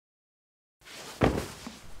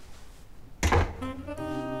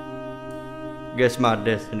Guess my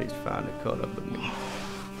destiny's finally caught up with me.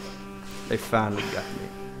 They finally got me.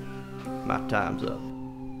 My time's up.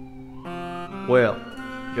 Well,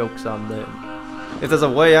 joke's on them. If there's a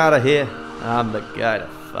way out of here, I'm the guy to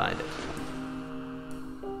find it.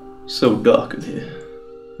 So dark in here.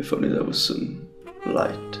 If only there was some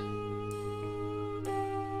light.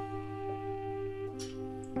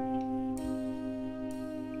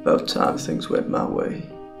 About time things went my way.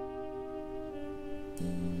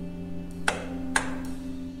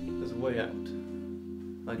 There's a way out.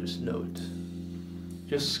 I just know it.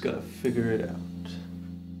 Just gotta figure it out.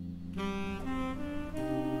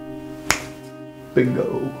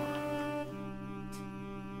 Bingo.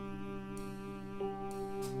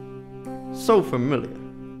 So familiar.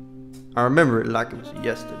 I remember it like it was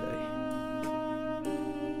yesterday.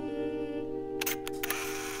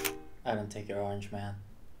 I don't take your orange, man.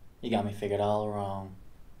 You got me figured all wrong.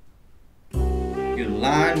 You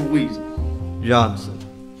lying weasel. Johnson.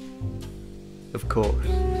 Of course.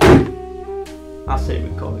 I say we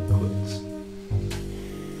call it quits.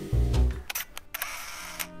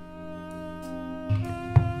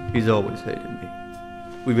 He's always hated me.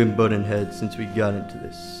 We've been butting heads since we got into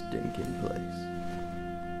this stinking place.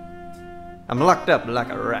 I'm locked up like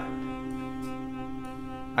a rat.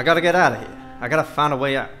 I gotta get out of here. I gotta find a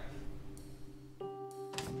way out.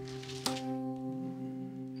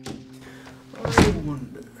 I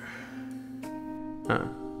wonder. Huh.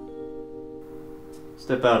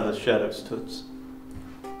 Step out of the shadows, Toots.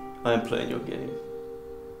 I am playing your game.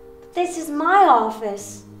 This is my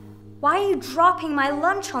office. Why are you dropping my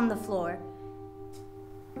lunch on the floor?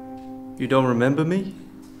 You don't remember me?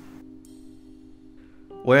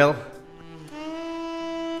 Well...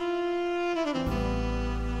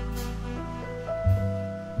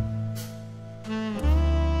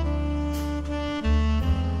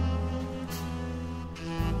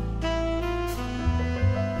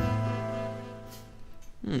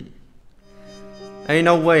 Ain't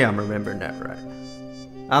no way I'm remembering that right.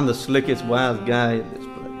 I'm the slickest, wise guy in this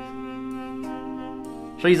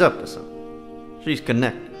place. She's up to something. She's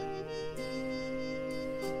connected.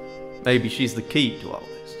 Maybe she's the key to all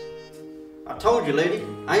this. I told you, lady,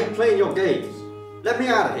 I ain't playing your games. Let me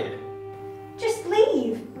out of here. Just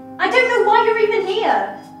leave. I don't know why you're even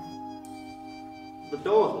here. The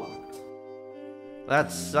door's locked. That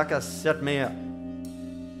sucker set me up.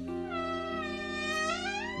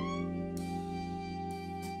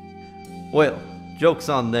 Well, joke's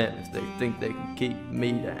on them if they think they can keep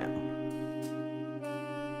me down.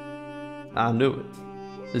 I knew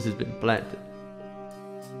it. This has been planted.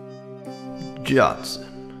 Johnson.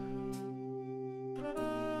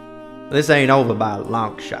 This ain't over by a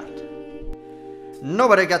long shot.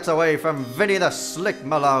 Nobody gets away from Vinny the Slick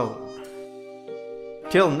Malone.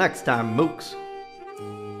 Till next time, mooks.